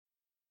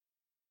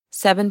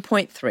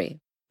7.3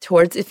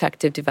 Towards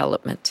Effective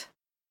Development.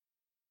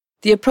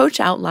 The approach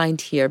outlined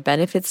here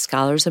benefits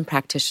scholars and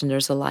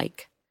practitioners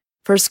alike.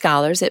 For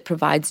scholars, it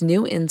provides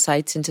new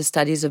insights into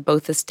studies of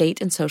both the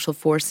state and social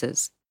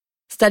forces.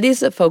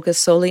 Studies that focus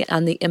solely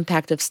on the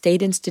impact of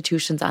state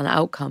institutions on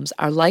outcomes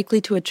are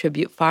likely to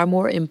attribute far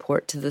more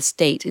import to the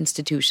state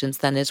institutions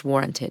than is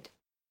warranted.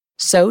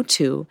 So,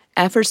 too,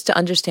 efforts to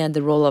understand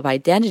the role of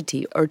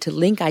identity or to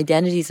link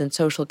identities and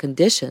social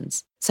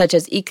conditions, such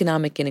as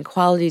economic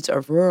inequalities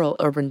or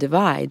rural-urban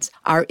divides,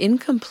 are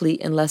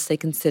incomplete unless they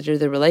consider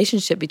the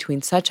relationship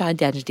between such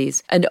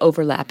identities and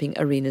overlapping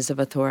arenas of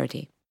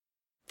authority.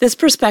 This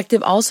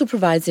perspective also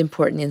provides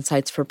important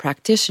insights for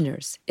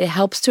practitioners. It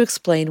helps to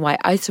explain why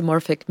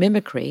isomorphic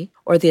mimicry,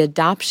 or the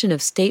adoption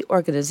of state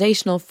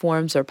organizational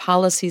forms or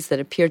policies that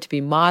appear to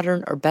be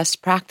modern or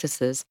best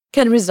practices,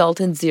 can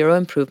result in zero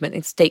improvement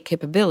in state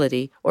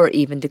capability or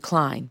even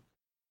decline.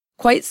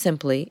 Quite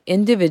simply,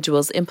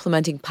 individuals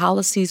implementing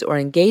policies or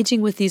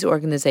engaging with these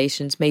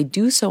organizations may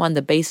do so on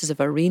the basis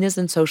of arenas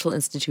and social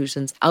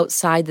institutions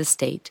outside the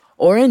state,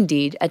 or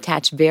indeed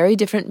attach very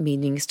different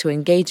meanings to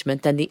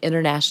engagement than the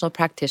international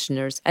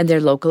practitioners and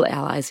their local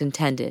allies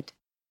intended.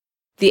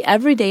 The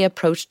everyday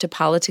approach to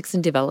politics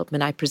and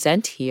development I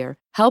present here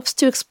helps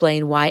to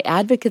explain why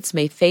advocates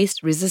may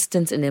face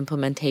resistance in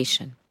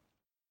implementation.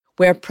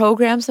 Where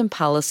programs and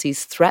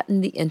policies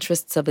threaten the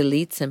interests of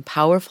elites in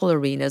powerful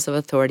arenas of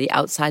authority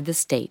outside the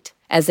state,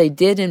 as they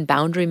did in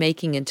boundary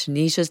making in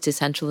Tunisia's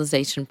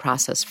decentralization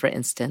process, for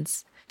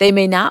instance, they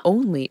may not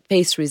only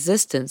face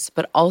resistance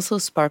but also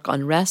spark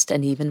unrest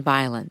and even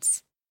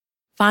violence.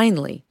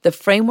 Finally, the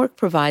framework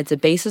provides a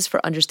basis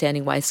for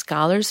understanding why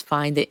scholars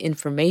find that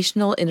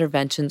informational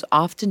interventions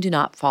often do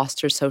not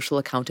foster social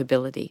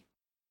accountability.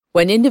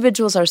 When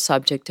individuals are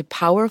subject to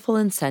powerful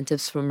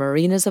incentives from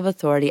arenas of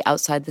authority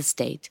outside the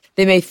state,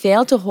 they may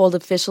fail to hold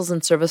officials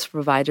and service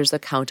providers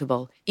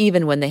accountable,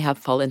 even when they have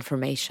full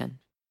information.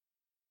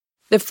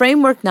 The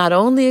framework not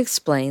only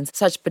explains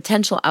such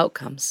potential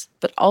outcomes,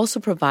 but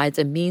also provides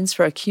a means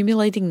for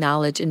accumulating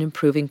knowledge and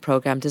improving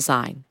program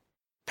design.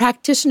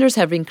 Practitioners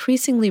have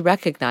increasingly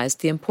recognized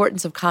the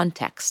importance of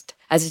context,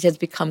 as it has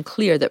become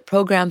clear that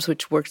programs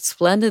which work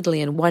splendidly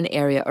in one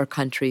area or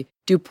country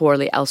do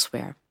poorly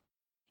elsewhere.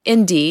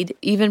 Indeed,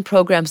 even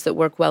programs that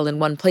work well in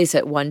one place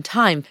at one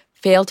time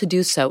fail to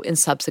do so in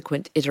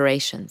subsequent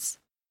iterations.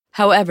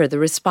 However, the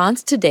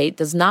response to date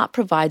does not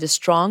provide a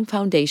strong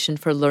foundation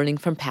for learning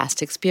from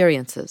past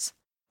experiences.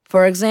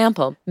 For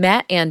example,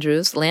 Matt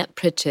Andrews, Lant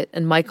Pritchett,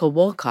 and Michael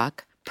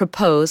Woolcock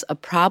propose a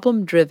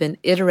problem-driven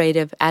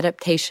iterative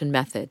adaptation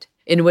method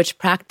in which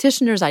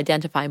practitioners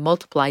identify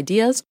multiple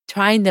ideas,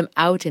 trying them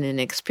out in an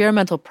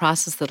experimental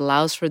process that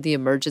allows for the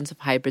emergence of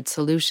hybrid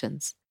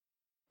solutions.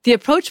 The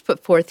approach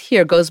put forth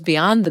here goes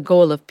beyond the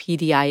goal of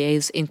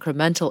PDIA's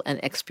incremental and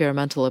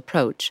experimental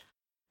approach.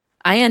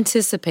 I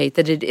anticipate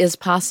that it is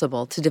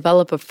possible to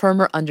develop a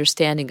firmer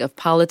understanding of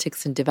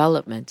politics and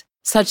development,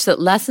 such that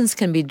lessons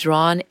can be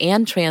drawn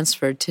and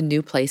transferred to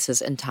new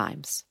places and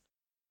times.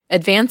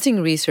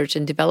 Advancing research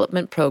and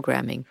development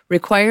programming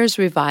requires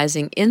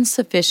revising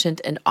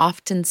insufficient and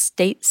often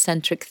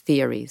state-centric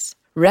theories,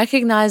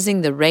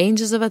 recognizing the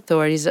ranges of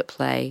authorities at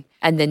play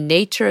and the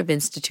nature of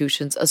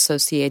institutions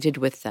associated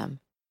with them.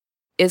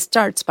 It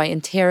starts by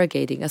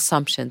interrogating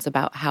assumptions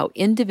about how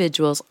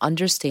individuals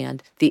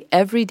understand the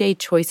everyday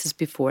choices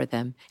before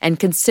them and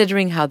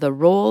considering how the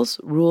roles,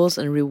 rules,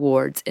 and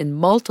rewards in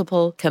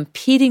multiple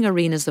competing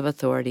arenas of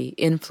authority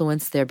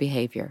influence their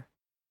behavior.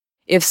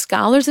 If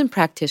scholars and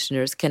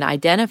practitioners can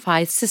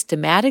identify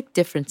systematic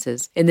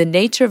differences in the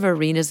nature of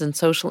arenas and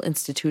social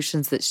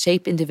institutions that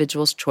shape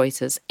individuals'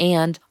 choices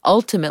and,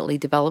 ultimately,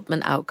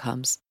 development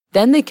outcomes,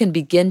 then they can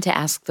begin to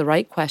ask the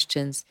right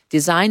questions,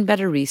 design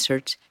better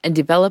research, and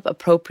develop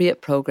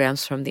appropriate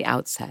programs from the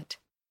outset.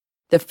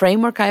 The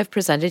framework I have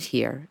presented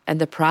here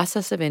and the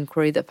process of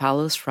inquiry that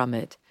follows from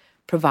it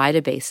provide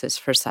a basis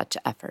for such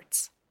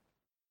efforts.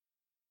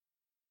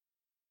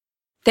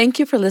 Thank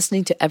you for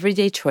listening to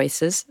Everyday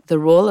Choices, the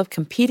role of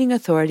competing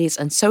authorities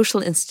and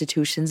social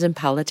institutions in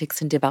politics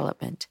and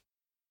development.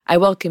 I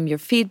welcome your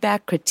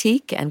feedback,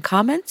 critique, and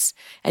comments,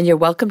 and you're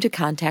welcome to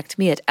contact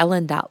me at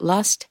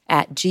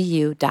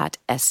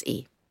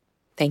ellen.lust@gu.se.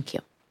 Thank you.